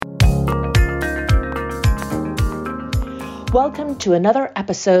Welcome to another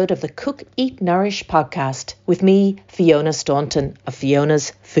episode of the Cook, Eat, Nourish podcast with me, Fiona Staunton of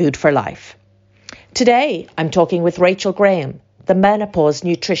Fiona's Food for Life. Today, I'm talking with Rachel Graham, the menopause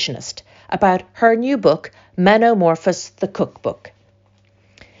nutritionist, about her new book, Menomorphose the Cookbook.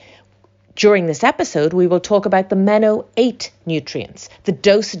 During this episode, we will talk about the Meno 8 nutrients, the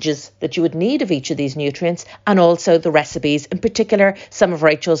dosages that you would need of each of these nutrients, and also the recipes, in particular, some of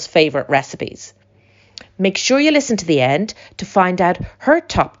Rachel's favourite recipes. Make sure you listen to the end to find out her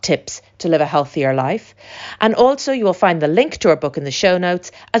top tips to live a healthier life. And also you will find the link to her book in the show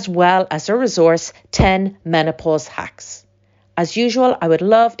notes, as well as her resource, 10 Menopause Hacks. As usual, I would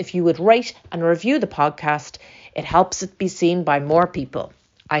love if you would rate and review the podcast. It helps it be seen by more people.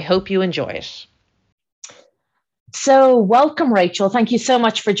 I hope you enjoy it. So welcome, Rachel. Thank you so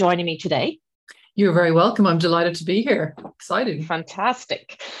much for joining me today. You're very welcome. I'm delighted to be here. Excited.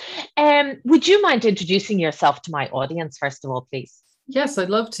 Fantastic. Would you mind introducing yourself to my audience, first of all, please? Yes, I'd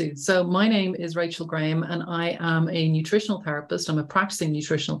love to. So my name is Rachel Graham and I am a nutritional therapist. I'm a practicing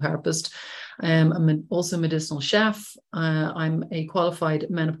nutritional therapist. I'm also a medicinal chef. I'm a qualified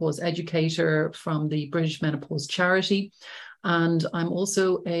menopause educator from the British Menopause Charity. And I'm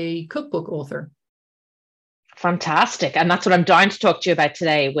also a cookbook author. Fantastic. And that's what I'm dying to talk to you about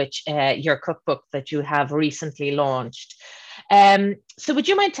today, which your cookbook that you have recently launched. So would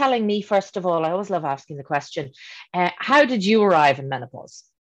you mind telling me, first of all, I always love asking the question, how did you arrive in menopause?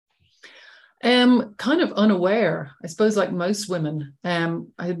 Kind of unaware, I suppose, like most women.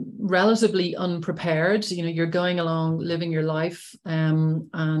 I'm relatively unprepared. You know, you're going along living your life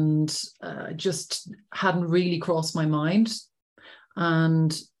and just hadn't really crossed my mind.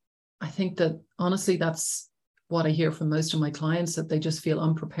 And I think that honestly, that's what I hear from most of my clients, that they just feel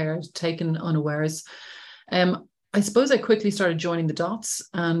unprepared, taken unawares. I suppose I quickly started joining the dots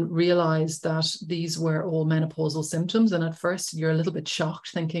and realized that these were all menopausal symptoms. And at first you're a little bit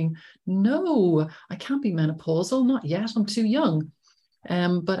shocked thinking, no, I can't be menopausal. Not yet. I'm too young.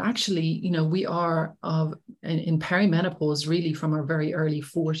 But actually, you know, we are in perimenopause really from our very early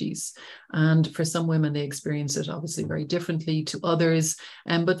 40s. And for some women, they experience it obviously very differently to others.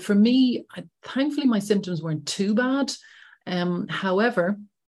 But for me, thankfully, my symptoms weren't too bad. However,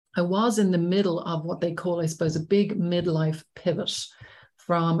 I was in the middle of what they call, I suppose, a big midlife pivot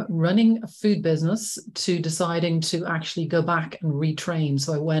from running a food business to deciding to actually go back and retrain.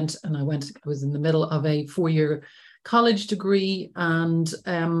 So I was in the middle of a 4-year college degree, and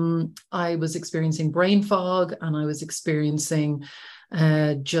I was experiencing brain fog, and I was experiencing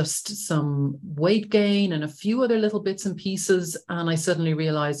just some weight gain and a few other little bits and pieces. And I suddenly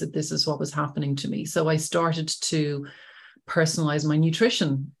realized that this is what was happening to me. So I started to personalize my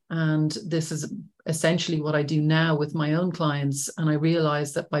nutrition. And this is essentially what I do now with my own clients. And I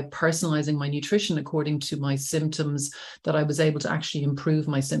realized that by personalizing my nutrition according to my symptoms, that I was able to actually improve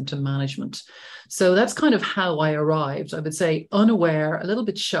my symptom management. So that's kind of how I arrived. I would say unaware, a little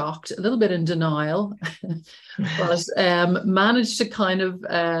bit shocked, a little bit in denial, but managed to kind of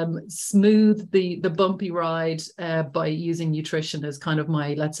smooth the bumpy ride by using nutrition as kind of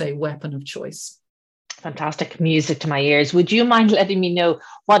my, let's say, weapon of choice. Fantastic. Music to my ears. Would you mind letting me know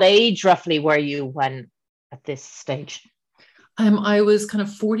what age roughly were you when at this stage? I was kind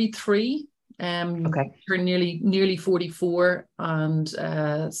of 43. Okay. Turned nearly 44.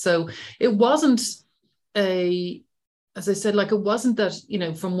 And so it wasn't as I said, like it wasn't that, you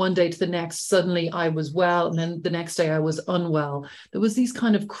know, from one day to the next, suddenly I was well. And then the next day I was unwell. There was these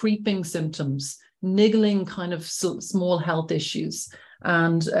kind of creeping symptoms, niggling kind of small health issues.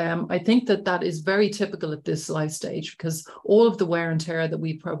 And I think that is very typical at this life stage, because all of the wear and tear that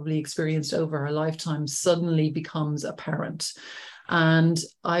we probably experienced over our lifetime suddenly becomes apparent. And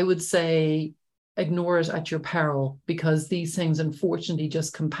I would say ignore it at your peril, because these things unfortunately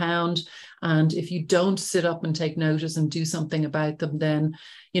just compound. And if you don't sit up and take notice and do something about them, then,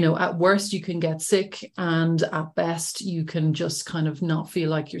 you know, at worst you can get sick, and at best you can just kind of not feel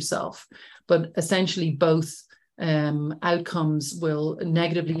like yourself. But essentially both outcomes will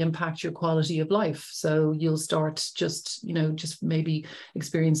negatively impact your quality of life. So you'll start just maybe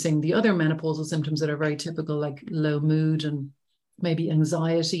experiencing the other menopausal symptoms that are very typical, like low mood and maybe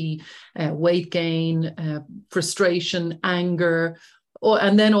anxiety, weight gain, frustration, anger,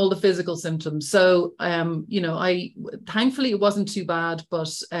 and then all the physical symptoms. So, thankfully it wasn't too bad,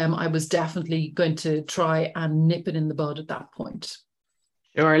 but I was definitely going to try and nip it in the bud at that point.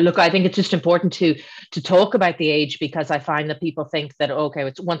 Sure. Look, I think it's just important to talk about the age, because I find that people think that, okay,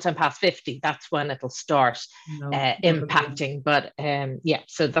 it's once I'm past 50, that's when it'll start impacting. But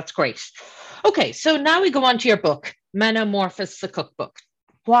so that's great. Okay, so now we go on to your book, Menomorphose the Cookbook.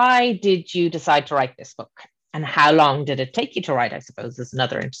 Why did you decide to write this book? And how long did it take you to write, I suppose, is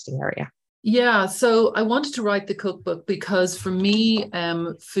another interesting area. Yeah, so I wanted to write the cookbook because for me,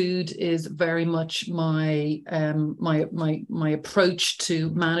 food is very much my my approach to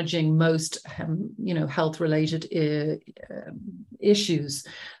managing most health related issues.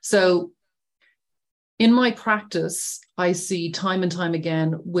 So in my practice, I see time and time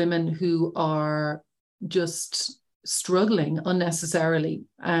again women who are just struggling unnecessarily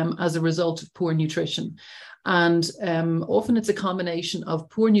as a result of poor nutrition. And often it's a combination of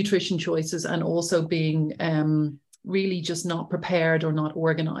poor nutrition choices and also being really just not prepared or not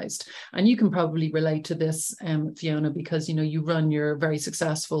organized. And you can probably relate to this, Fiona, because, you know, you run your very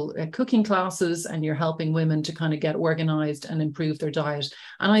successful cooking classes and you're helping women to kind of get organized and improve their diet.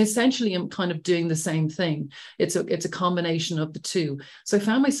 And I essentially am kind of doing the same thing. It's a combination of the two. So I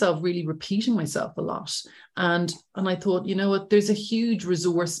found myself really repeating myself a lot. And I thought, you know what, there's a huge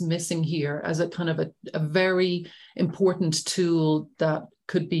resource missing here as a kind of a very important tool that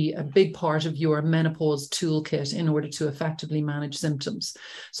could be a big part of your menopause toolkit in order to effectively manage symptoms.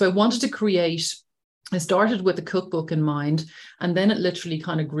 So I wanted to create, I started with a cookbook in mind, and then it literally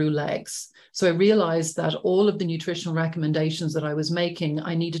kind of grew legs. So I realized that all of the nutritional recommendations that I was making,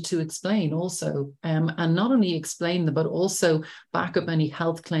 I needed to explain also, and not only explain them, but also back up any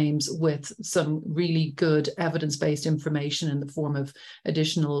health claims with some really good evidence-based information in the form of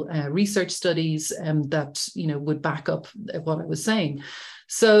additional research studies that, you know, would back up what I was saying.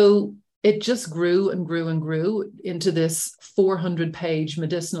 So it just grew and grew and grew into this 400-page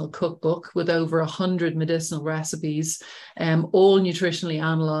medicinal cookbook with over 100 medicinal recipes, all nutritionally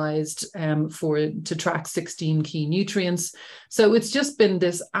analyzed to track 16 key nutrients. So it's just been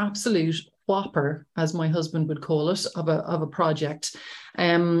this absolute whopper, as my husband would call it, of a project.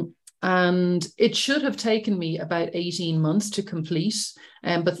 And it should have taken me about 18 months to complete.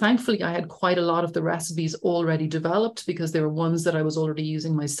 But thankfully, I had quite a lot of the recipes already developed because they were ones that I was already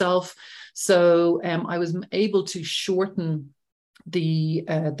using myself. So I was able to shorten the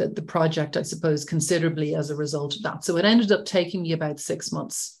project, I suppose, considerably as a result of that. So it ended up taking me about 6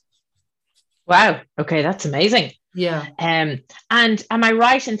 months. Wow. Okay, that's amazing. Yeah. And am I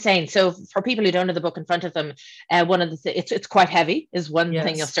right in saying, so for people who don't have the book in front of them, one of the it's quite heavy is one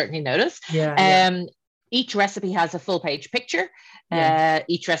thing you'll certainly notice. Yeah. Each recipe has a full page picture. Yeah.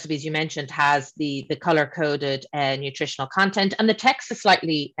 Each recipe, as you mentioned, has the color coded nutritional content, and the text is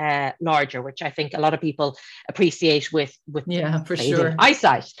slightly larger, which I think a lot of people appreciate with yeah, for sure,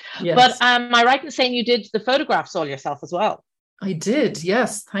 eyesight. Yes. But am I right in saying you did the photographs all yourself as well? I did,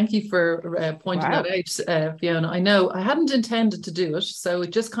 yes. Thank you for pointing that out, Fiona. I know I hadn't intended to do it, so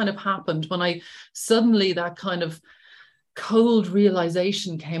it just kind of happened when I suddenly that kind of cold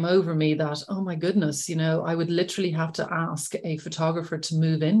realization came over me that, oh my goodness, you know, I would literally have to ask a photographer to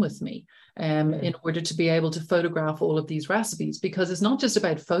move in with me in order to be able to photograph all of these recipes, because it's not just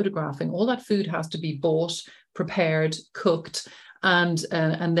about photographing. All that food has to be bought, prepared, cooked, and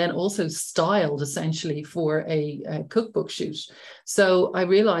then also styled essentially for a cookbook shoot. So I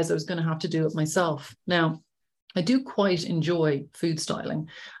realized I was going to have to do it myself. Now, I do quite enjoy food styling,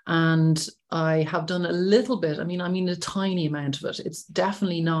 and I have done a little bit. I mean a tiny amount of it. It's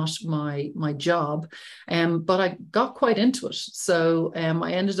definitely not my job, but I got quite into it. So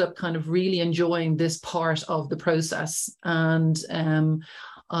I ended up kind of really enjoying this part of the process, and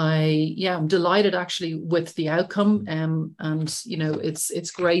I'm delighted actually with the outcome. And you know,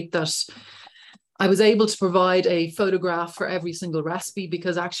 it's great that I was able to provide a photograph for every single recipe,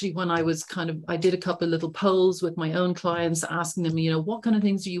 because actually when I did a couple of little polls with my own clients asking them, you know, what kind of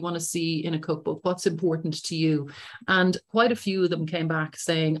things do you want to see in a cookbook? What's important to you? And quite a few of them came back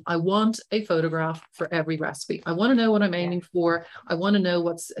saying, I want a photograph for every recipe. I want to know what I'm aiming for. I want to know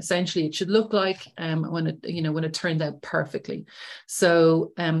what's essentially it should look like when it turned out perfectly.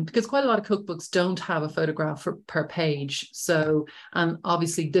 So because quite a lot of cookbooks don't have a photograph per page. So, and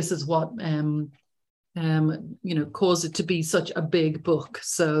obviously this is what caused it to be such a big book.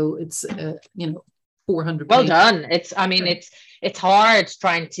 So it's 400 well pages. done. It's hard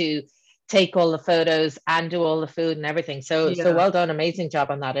trying to take all the photos and do all the food and everything. So well done. Amazing job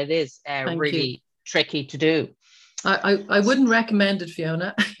on that. It is really tricky to do. I wouldn't recommend it,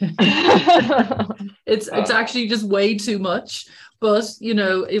 Fiona. It's actually just way too much. But, you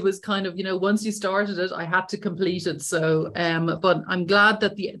know, it was kind of, you know, once you started it, I had to complete it. So, but I'm glad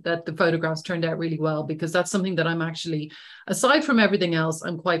that the photographs turned out really well, because that's something that I'm actually aside from everything else,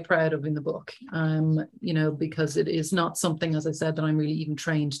 I'm quite proud of in the book, because it is not something, as I said, that I'm really even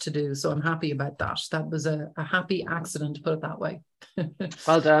trained to do. So I'm happy about that. That was a happy accident, to put it that way.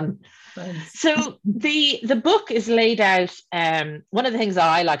 Well done. Thanks. So the book is laid out. One of the things that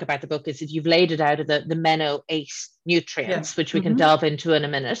I like about the book is that you've laid it out of the Meno 8 nutrients, which we can delve into in a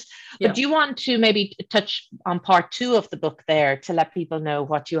minute. But do you want to maybe touch on part 2 of the book there to let people know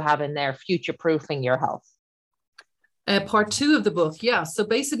what you have in there, future-proofing your health? Part 2 of the book, yeah. So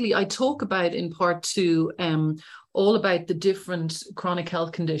basically, I talk about in part 2 all about the different chronic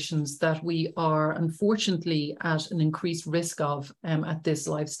health conditions that we are unfortunately at an increased risk of at this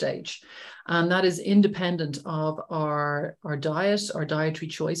life stage. And that is independent of our diet, our dietary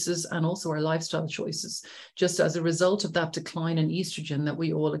choices, and also our lifestyle choices. Just as a result of that decline in estrogen that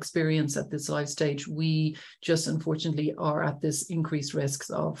we all experience at this life stage, we just unfortunately are at this increased risks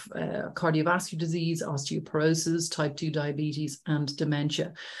of cardiovascular disease, osteoporosis, type 2 diabetes, and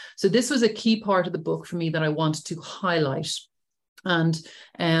dementia. So this was a key part of the book for me that I wanted to highlight. And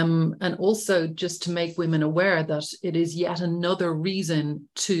also just to make women aware that it is yet another reason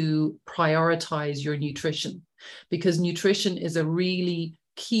to prioritize your nutrition, because nutrition is a really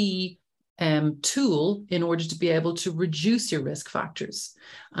key tool in order to be able to reduce your risk factors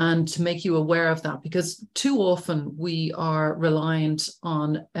and to make you aware of that, because too often we are reliant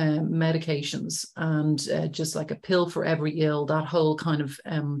on medications and just like a pill for every ill, that whole kind of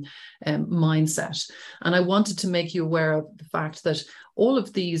mindset. And I wanted to make you aware of the fact that all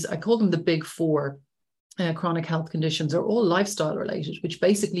of these, I call them the big 4 chronic health conditions, are all lifestyle related, which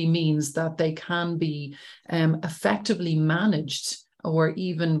basically means that they can be effectively managed or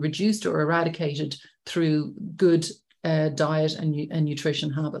even reduced or eradicated through good diet and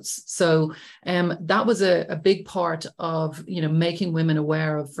nutrition habits. So that was a big part of, making women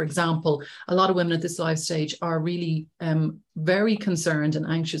aware of, for example, a lot of women at this life stage are really very concerned and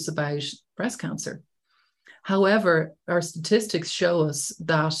anxious about breast cancer. However, our statistics show us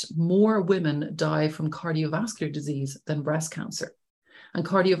that more women die from cardiovascular disease than breast cancer. And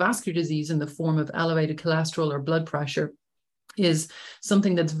cardiovascular disease in the form of elevated cholesterol or blood pressure is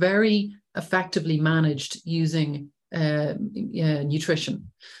something that's very effectively managed using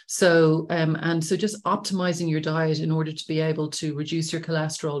nutrition. So so just optimizing your diet in order to be able to reduce your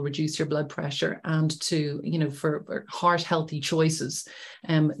cholesterol, reduce your blood pressure, and to, for heart healthy choices,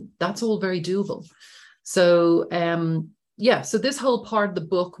 that's all very doable. So so this whole part of the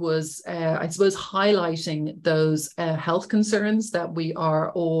book was, I suppose, highlighting those health concerns that we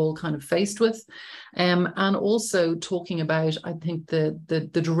are all kind of faced with, and also talking about, I think, the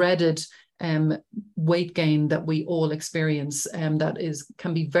dreaded weight gain that we all experience, that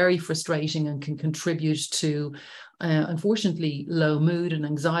can be very frustrating and can contribute to, unfortunately, low mood and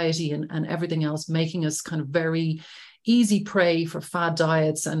anxiety and everything else, making us kind of very easy prey for fad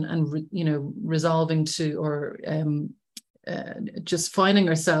diets and resolving to, or just finding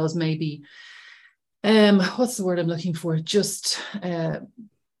ourselves maybe, what's the word I'm looking for? Just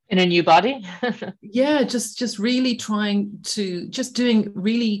in a new body. Yeah, just really trying to, just doing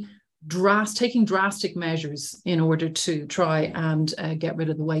really taking drastic measures in order to try and get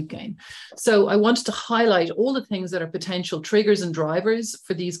rid of the weight gain. So I wanted to highlight all the things that are potential triggers and drivers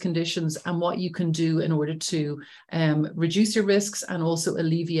for these conditions and what you can do in order to reduce your risks and also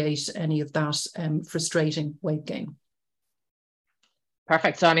alleviate any of that frustrating weight gain.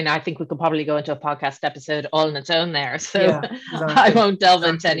 Perfect. So, I think we could probably go into a podcast episode all on its own there. So yeah, exactly. I won't delve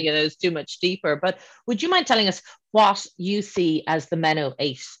into any of those too much deeper. But would you mind telling us what you see as the Meno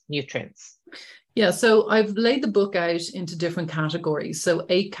 8 nutrients? Yeah, so I've laid the book out into different categories. So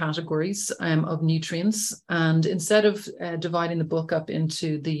 8 categories of nutrients. And instead of dividing the book up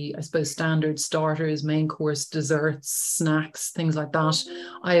into the, I suppose, standard starters, main course, desserts, snacks, things like that,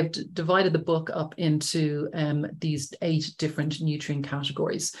 I have divided the book up into these 8 different nutrient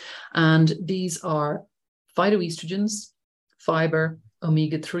categories. And these are phytoestrogens, fiber,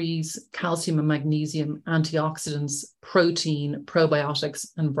 omega-3s, calcium and magnesium, antioxidants, protein, probiotics,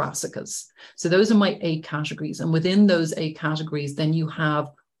 and brassicas. So those are my 8 categories. And within those 8 categories, then you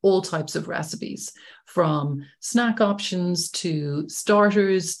have all types of recipes, from snack options to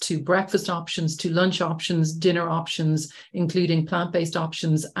starters, to breakfast options, to lunch options, dinner options, including plant-based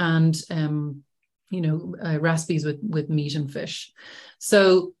options, and recipes with meat and fish.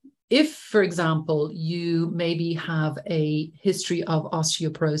 So if, for example, you maybe have a history of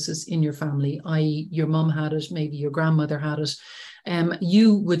osteoporosis in your family, i.e. your mum had it, maybe your grandmother had it,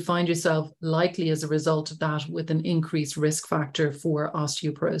 you would find yourself likely as a result of that with an increased risk factor for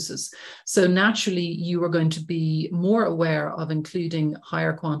osteoporosis. So naturally, you are going to be more aware of including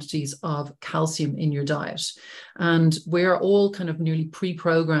higher quantities of calcium in your diet. And we're all kind of nearly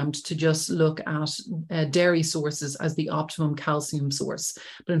pre-programmed to just look at dairy sources as the optimum calcium source.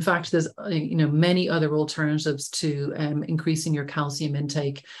 But in fact, there's many other alternatives to increasing your calcium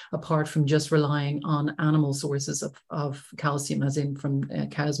intake apart from just relying on animal sources of calcium, as in from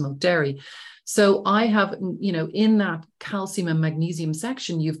cow's milk dairy. So I have, in that calcium and magnesium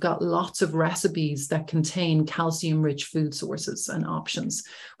section, you've got lots of recipes that contain calcium-rich food sources and options,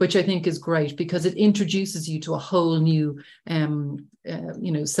 which I think is great because it introduces you to a whole new,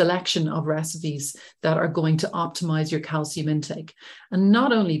 selection of recipes that are going to optimize your calcium intake. And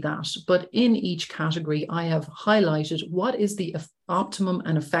not only that, but in each category, I have highlighted what is the optimum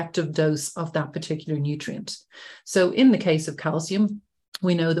and effective dose of that particular nutrient. So in the case of calcium,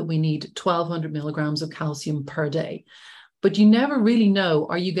 we know that we need 1,200 milligrams of calcium per day, but you never really know,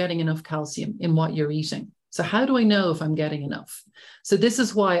 are you getting enough calcium in what you're eating? So how do I know if I'm getting enough? So this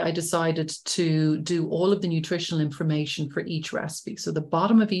is why I decided to do all of the nutritional information for each recipe. So the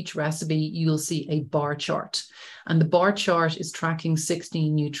bottom of each recipe, you'll see a bar chart, and the bar chart is tracking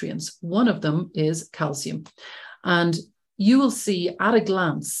 16 nutrients. One of them is calcium. And you will see at a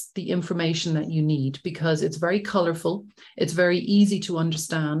glance the information that you need because it's very colorful, it's very easy to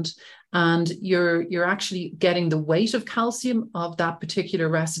understand, and you're actually getting the weight of calcium of that particular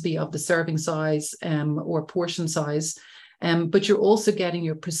recipe, of the serving size or portion size. But you're also getting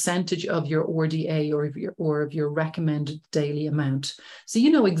your percentage of your RDA or of your recommended daily amount. So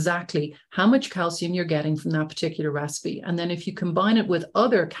you know exactly how much calcium you're getting from that particular recipe. And then if you combine it with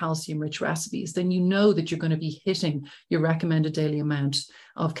other calcium-rich recipes, then you know that you're going to be hitting your recommended daily amount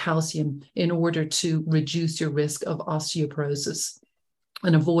of calcium in order to reduce your risk of osteoporosis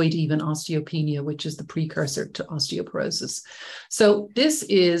and avoid even osteopenia, which is the precursor to osteoporosis. So this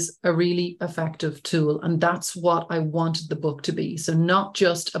is a really effective tool, and that's what I wanted the book to be. So not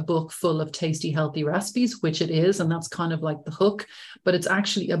just a book full of tasty, healthy recipes, which it is, and that's kind of like the hook, but it's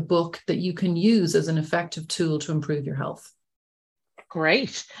actually a book that you can use as an effective tool to improve your health.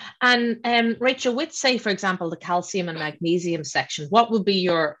 Great. And Rachel, with, say, for example, the calcium and magnesium section, what would be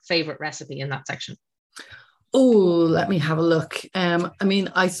your favorite recipe in that section? Oh, let me have a look.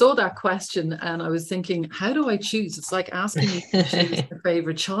 I saw that question and I was thinking, how do I choose? It's like asking me to choose a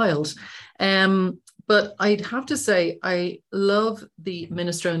favorite child. But I'd have to say, I love the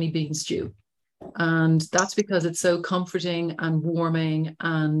minestrone bean stew. And that's because it's so comforting and warming,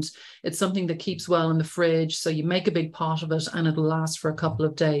 and it's something that keeps well in the fridge. So you make a big pot of it and it'll last for a couple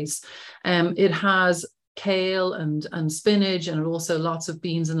of days. It has kale and spinach, and also lots of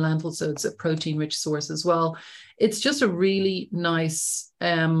beans and lentils, so it's a protein rich source as well. It's just a really nice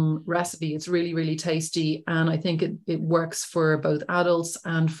recipe. It's really, really tasty, and I think it works for both adults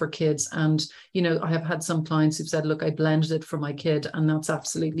and for kids. And I have had some clients who've said, look, I blended it for my kid, and that's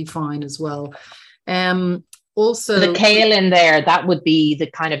absolutely fine as well. Also, the kale in there, that would be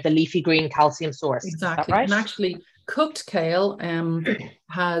the kind of the leafy green calcium source. Exactly. Is that right? And actually, cooked kale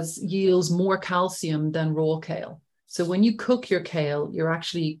yields more calcium than raw kale. So when you cook your kale, you're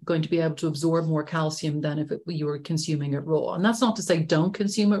actually going to be able to absorb more calcium than if you were consuming it raw. And that's not to say don't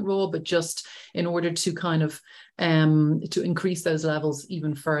consume it raw, but just in order to kind of to increase those levels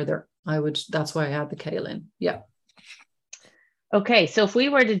even further, that's why I add the kale in. Yeah. Okay, so if we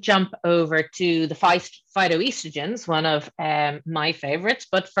were to jump over to the phytoestrogens, one of my favorites,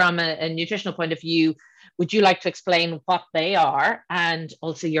 but from a nutritional point of view, would you like to explain what they are and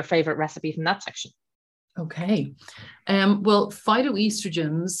also your favorite recipe from that section? Okay. Well,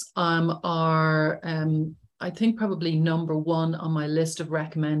 phytoestrogens are, I think, probably number one on my list of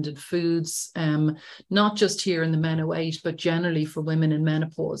recommended foods, not just here in the Men-O-8, but generally for women in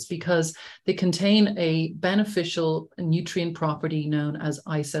menopause, because they contain a beneficial nutrient property known as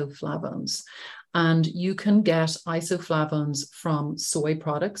isoflavones. And you can get isoflavones from soy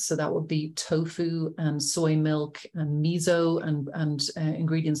products. So that would be tofu and soy milk and miso and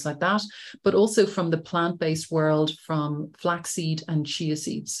ingredients like that, but also from the plant-based world, from flaxseed and chia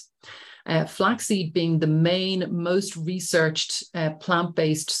seeds. Flaxseed being the main, most researched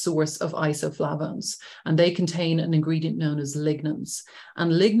plant-based source of isoflavones, and they contain an ingredient known as lignans. And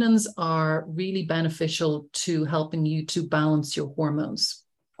lignans are really beneficial to helping you to balance your hormones.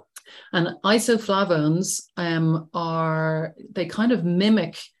 And isoflavones they kind of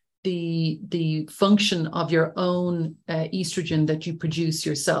mimic the function of your own estrogen that you produce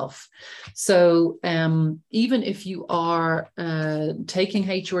yourself. So even if you are taking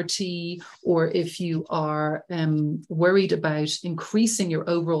HRT, or if you are worried about increasing your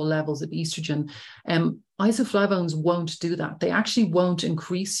overall levels of estrogen, isoflavones won't do that. They actually won't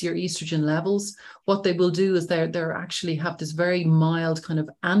increase your estrogen levels. What they will do is they're actually have this very mild kind of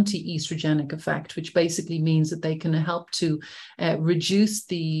anti-estrogenic effect, which basically means that they can help to reduce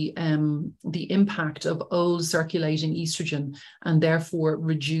the impact of old circulating estrogen, and therefore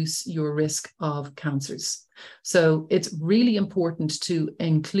reduce your risk of cancers. So it's really important to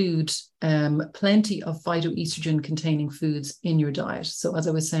include plenty of phytoestrogen containing foods in your diet. So as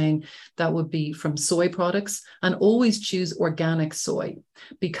I was saying, that would be from soy products, and always choose organic soy,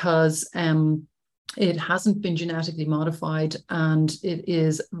 because it hasn't been genetically modified and it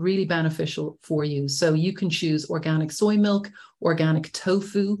is really beneficial for you. So you can choose organic soy milk, organic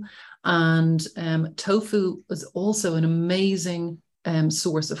tofu, and tofu is also an amazing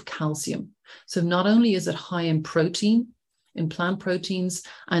source of calcium. So not only is it high in protein, in plant proteins,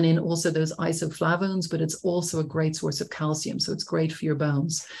 and in also those isoflavones, but it's also a great source of calcium. So it's great for your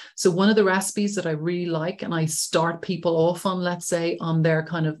bones. So one of the recipes that I really like, and I start people off on, let's say, on their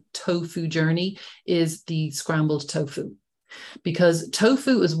kind of tofu journey, is the scrambled tofu. Because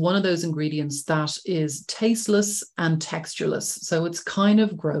tofu is one of those ingredients that is tasteless and textureless. So it's kind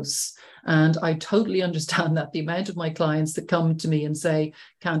of gross. And I totally understand that. The amount of my clients that come to me and say,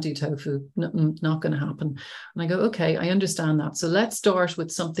 can't do tofu, not going to happen. And I go, okay, I understand that. So let's start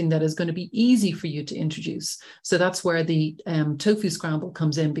with something that is going to be easy for you to introduce. So that's where the tofu scramble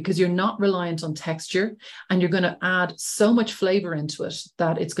comes in, because you're not reliant on texture, and you're going to add so much flavor into it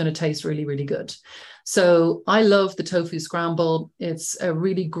that it's going to taste really, really good. So I love the tofu scramble. It's a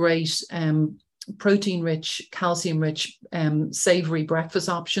really great protein-rich, calcium-rich, savory breakfast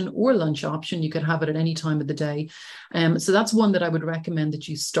option or lunch option. You could have it at any time of the day. So that's one that I would recommend that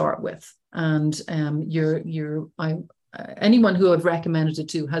you start with. And anyone who I've recommended it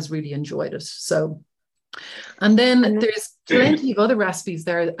to has really enjoyed it. So, and then there's plenty of other recipes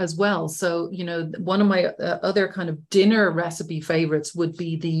there as well. So, you know, one of my other kind of dinner recipe favorites would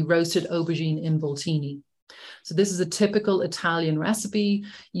be the roasted aubergine involtini. So this is a typical Italian recipe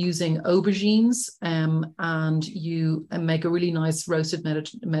using aubergines, and you make a really nice roasted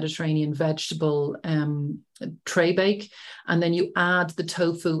Mediterranean vegetable tray bake, and then you add the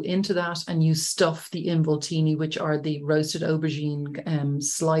tofu into that, and you stuff the involtini, which are the roasted aubergine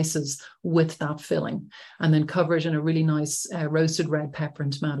slices, with that filling, and then cover it in a really nice roasted red pepper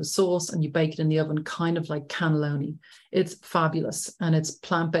and tomato sauce, and you bake it in the oven kind of like cannelloni. It's fabulous, and it's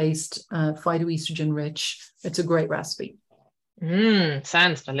plant-based, phytoestrogen rich. It's a great recipe.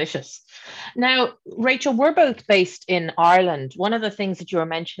 Sounds delicious. Now, Rachel, we're both based in Ireland. One of the things that you were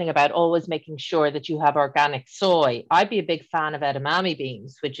mentioning about always making sure that you have organic soy. I'd be a big fan of edamame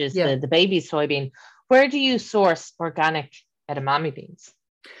beans, which is the baby soybean. Where do you source organic edamame beans?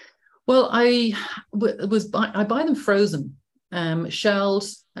 Well, I buy them frozen, shelled,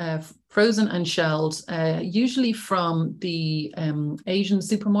 frozen and shelled, usually from the Asian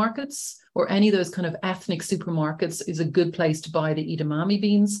supermarkets, or any of those kind of ethnic supermarkets is a good place to buy the edamame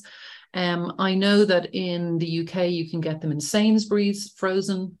beans. I know that in the UK, you can get them in Sainsbury's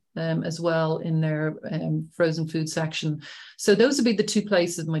frozen as well, in their frozen food section. So those would be the two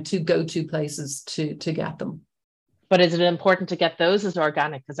places, my two go-to places to get them. But is it important to get those as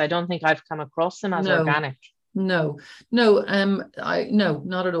organic? Because I don't think I've come across them as organic. No,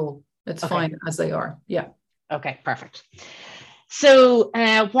 not at all. It's fine as they are. Yeah. Okay, perfect. So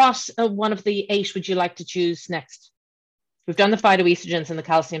what one of the 8 would you like to choose next? We've done the phytoestrogens and the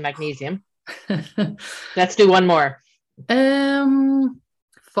calcium, magnesium. Let's do one more.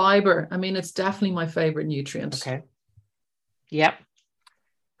 Fiber. I mean, it's definitely my favorite nutrient. Okay. Yep.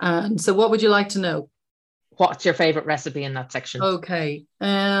 And so what would you like to know? What's your favorite recipe in that section? Okay.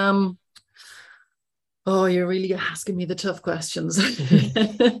 Oh, you're really asking me the tough questions.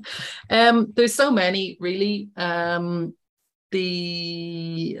 There's so many, really.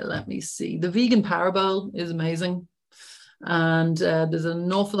 Let me see. The vegan power bowl is amazing. And there's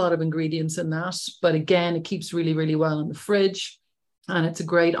an awful lot of ingredients in that. But again, it keeps really, really well in the fridge. And it's a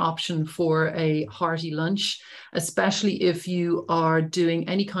great option for a hearty lunch, especially if you are doing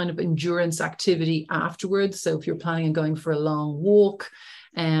any kind of endurance activity afterwards. So if you're planning on going for a long walk,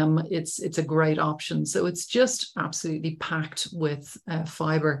 it's a great option. So it's just absolutely packed with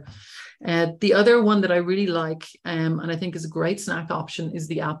fiber. The other one that I really like, and I think is a great snack option, is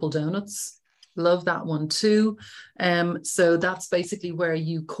the apple donuts. Love that one too. So that's basically where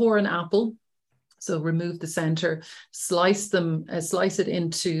you core an apple. So remove the center, slice it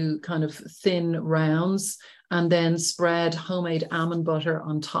into kind of thin rounds, and then spread homemade almond butter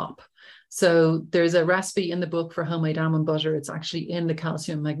on top. So there's a recipe in the book for homemade almond butter. It's actually in the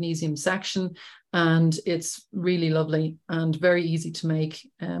calcium and magnesium section, and it's really lovely and very easy to make.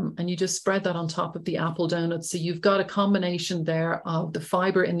 And you just spread that on top of the apple donuts. So you've got a combination there of the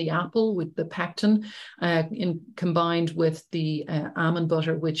fiber in the apple with the pectin, combined with the almond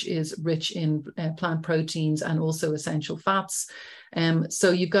butter, which is rich in plant proteins and also essential fats.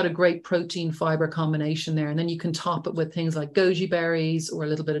 So you've got a great protein fiber combination there. And then you can top it with things like goji berries or a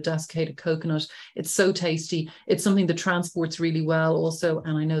little bit of desiccated coconut. It's so tasty. It's something that transports really well also.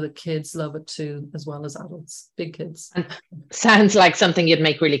 And I know that kids love it too, as well as adults, big kids. And sounds like something you'd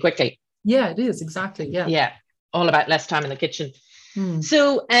make really quickly. Yeah, it is. Exactly. Yeah. Yeah. All about less time in the kitchen.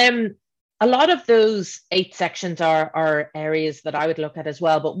 So, a lot of those 8 sections are areas that I would look at as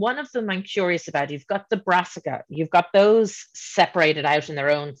well. But one of them I'm curious about, you've got the brassica, you've got those separated out in their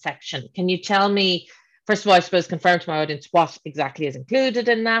own section. Can you tell me, first of all, I suppose, confirm to my audience what exactly is included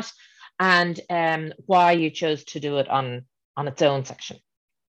in that, and why you chose to do it on its own section?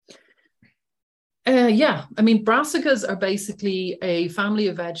 Yeah, I mean, brassicas are basically a family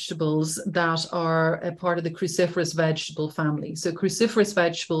of vegetables that are a part of the cruciferous vegetable family. So cruciferous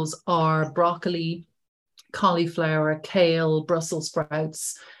vegetables are broccoli, cauliflower, kale, Brussels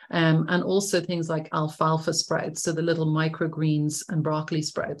sprouts, and also things like alfalfa sprouts, so the little microgreens and broccoli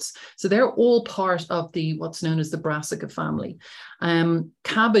sprouts. So they're all part of the what's known as the brassica family.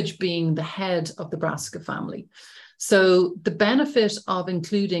 Cabbage being the head of the brassica family. So the benefit of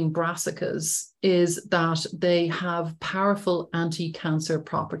including brassicas is that they have powerful anti-cancer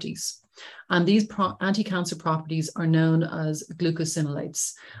properties. And these anti-cancer properties are known as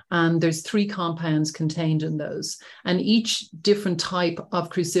glucosinolates. And there's 3 compounds contained in those. And each different type of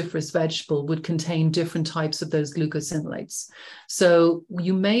cruciferous vegetable would contain different types of those glucosinolates. So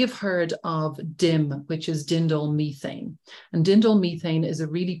you may have heard of DIM, which is dindol methane. And dindol methane is a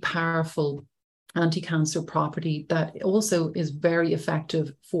really powerful anti-cancer property that also is very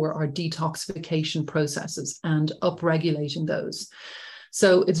effective for our detoxification processes and upregulating those.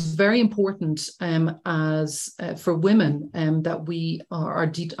 So it's very important for women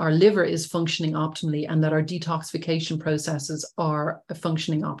that our liver is functioning optimally and that our detoxification processes are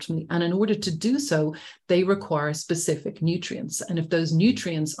functioning optimally. And in order to do so, they require specific nutrients. And if those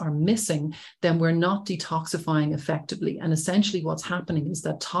nutrients are missing, then we're not detoxifying effectively. And essentially what's happening is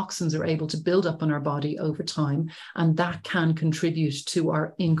that toxins are able to build up in our body over time, and that can contribute to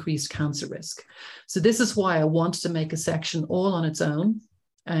our increased cancer risk. So this is why I wanted to make a section all on its own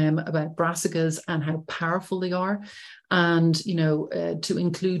about brassicas and how powerful they are, and to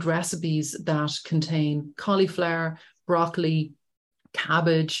include recipes that contain cauliflower, broccoli,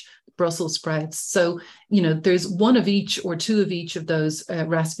 cabbage, Brussels sprouts. So there's one of each or 2 of each of those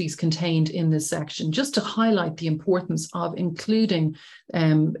recipes contained in this section, just to highlight the importance of including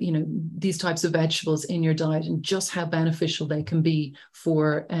these types of vegetables in your diet and just how beneficial they can be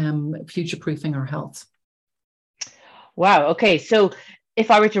for future-proofing our health. Wow. Okay. So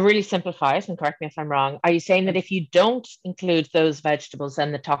if I were to really simplify it, and correct me if I'm wrong, are you saying that if you don't include those vegetables,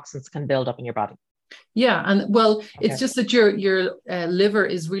 then the toxins can build up in your body? Yeah. And well, it's just that your liver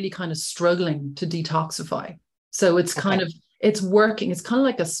is really kind of struggling to detoxify. So it's it's working. It's kind of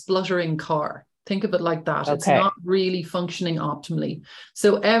like a spluttering car. Think of it like that. It's not really functioning optimally.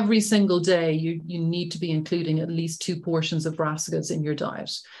 So every single day you need to be including at least 2 portions of brassicas in your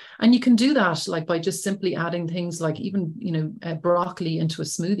diet. And you can do that like by just simply adding things like even, broccoli into a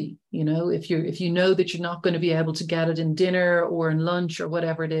smoothie. If you know that you're not going to be able to get it in dinner or in lunch or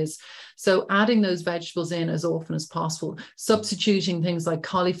whatever it is. So adding those vegetables in as often as possible, substituting things like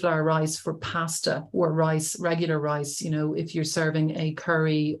cauliflower rice for pasta or rice, regular rice, if you're serving a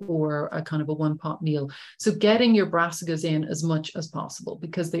curry or a kind of a one-pot meal. So getting your brassicas in as much as possible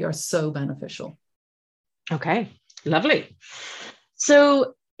because they are so beneficial. Okay, lovely.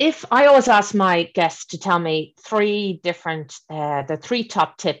 So if I always ask my guests to tell me 3 different, the 3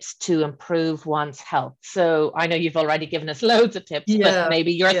 top tips to improve one's health. So I know you've already given us loads of tips, but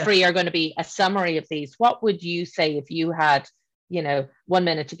maybe your 3 are going to be a summary of these. What would you say if you had, 1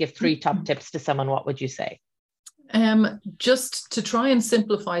 minute to give 3 top tips to someone? What would you say? Just to try and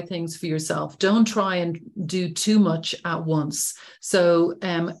simplify things for yourself. Don't try and do too much at once. So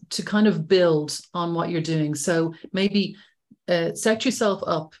to kind of build on what you're doing. So maybe set yourself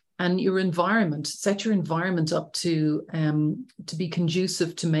up and set your environment up to be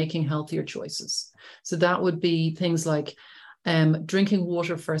conducive to making healthier choices. So that would be things like drinking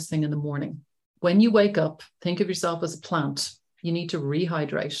water first thing in the morning. When you wake up, think of yourself as a plant. You need to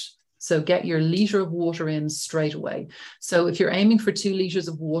rehydrate. So get your litre of water in straight away. So if you're aiming for 2 litres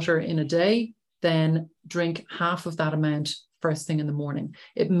of water in a day, then drink half of that amount first thing in the morning.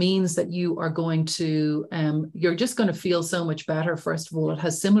 It means that you are going to, you're just going to feel so much better. First of all, it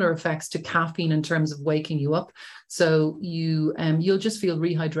has similar effects to caffeine in terms of waking you up. So you'll just feel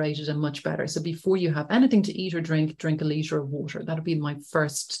rehydrated and much better. So before you have anything to eat or drink a litre of water. That would be my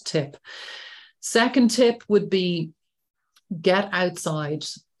first tip. Second tip would be get outside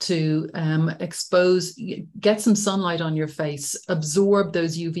to get some sunlight on your face, absorb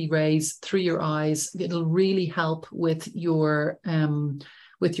those UV rays through your eyes. It'll really help with your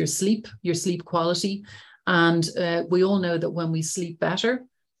sleep quality. And we all know that when we sleep better,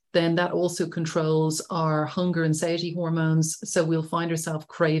 then that also controls our hunger and satiety hormones. So we'll find ourselves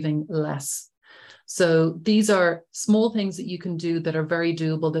craving less. So these are small things that you can do that are very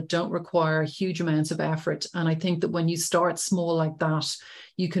doable, that don't require huge amounts of effort. And I think that when you start small like that,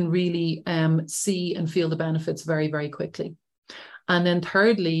 you can really see and feel the benefits very, very quickly. And then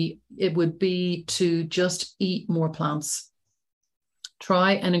thirdly, it would be to just eat more plants.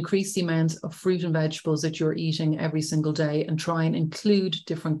 Try and increase the amount of fruit and vegetables that you're eating every single day, and try and include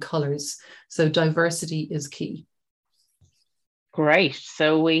different colors. So diversity is key. Great.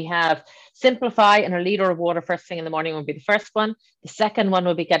 So we have simplify, and a litre of water first thing in the morning will be the first one. The second one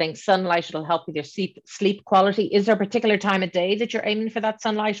will be getting sunlight. It'll help with your sleep quality. Is there a particular time of day that you're aiming for that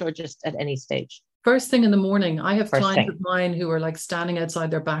sunlight, or just at any stage? First thing in the morning. I have clients of mine who are like standing outside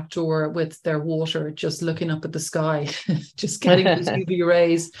their back door with their water, just looking up at the sky, just getting those UV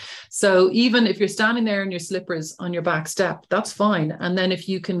rays. So even if you're standing there in your slippers on your back step, that's fine. And then if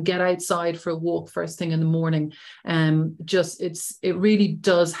you can get outside for a walk first thing in the morning, it really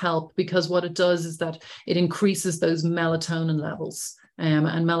does help, because what it does is that it increases those melatonin levels. And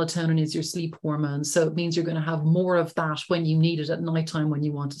melatonin is your sleep hormone. So it means you're going to have more of that when you need it at nighttime when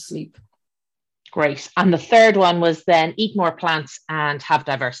you want to sleep. Great. And the third one was then eat more plants and have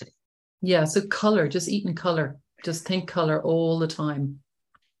diversity. Yeah. So color, just eat in color. Just think color all the time.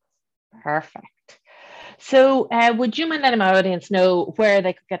 Perfect. So would you mind letting my audience know where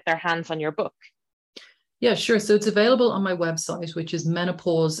they could get their hands on your book? Yeah, sure. So it's available on my website, which is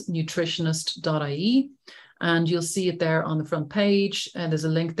menopausenutritionist.ie. And you'll see it there on the front page. And there's a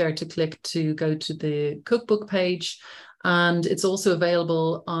link there to click to go to the cookbook page. And it's also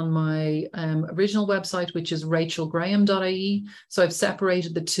available on my original website, which is rachelgraham.ie. So I've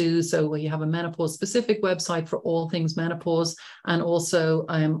separated the two. So you have a menopause specific website for all things menopause. And also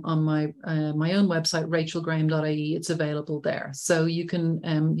on my own website, rachelgraham.ie, it's available there. So you can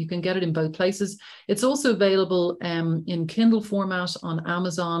get it in both places. It's also available in Kindle format on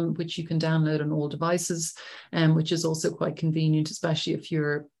Amazon, which you can download on all devices, which is also quite convenient, especially if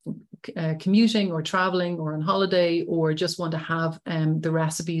you're commuting or traveling or on holiday, or just want to have the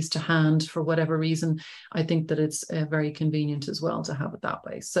recipes to hand for whatever reason. I think that it's very convenient as well to have it that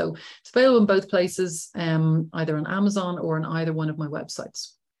way. So it's available in both places, either on Amazon or on either one of my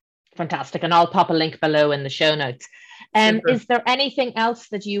websites. Fantastic. And I'll pop a link below in the show notes. Is there anything else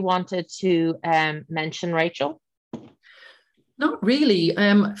that you wanted to mention, Rachel? Not really.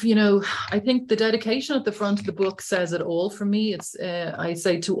 I think the dedication at the front of the book says it all for me. It's, I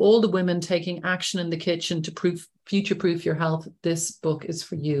say to all the women taking action in the kitchen to future-proof your health, this book is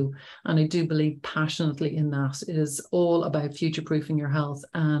for you. And I do believe passionately in that. It is all about future-proofing your health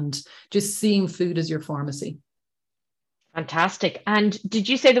and just seeing food as your pharmacy. Fantastic. And did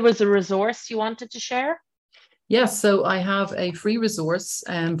you say there was a resource you wanted to share? Yes, so I have a free resource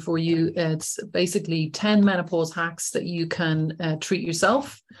for you. It's basically 10 menopause hacks that you can treat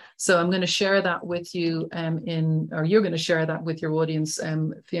yourself. So I'm going to share that with you you're going to share that with your audience,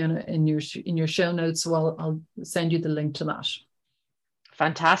 Fiona, in your show notes. So I'll send you the link to that.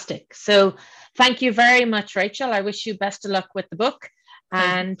 Fantastic. So thank you very much, Rachel. I wish you best of luck with the book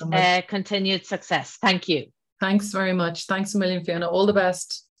and continued success. Thank you. Thanks very much. Thanks a million, Fiona. All the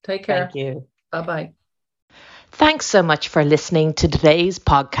best. Take care. Thank you. Bye-bye. Thanks so much for listening to today's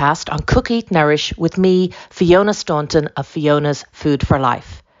podcast on Cook, Eat, Nourish with me, Fiona Staunton of Fiona's Food for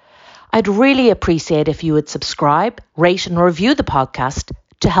Life. I'd really appreciate if you would subscribe, rate and review the podcast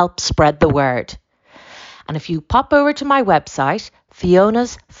to help spread the word. And if you pop over to my website,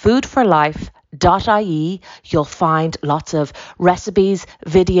 fionasfoodforlife.ie, you'll find lots of recipes,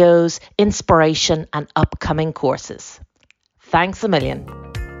 videos, inspiration and upcoming courses. Thanks a million.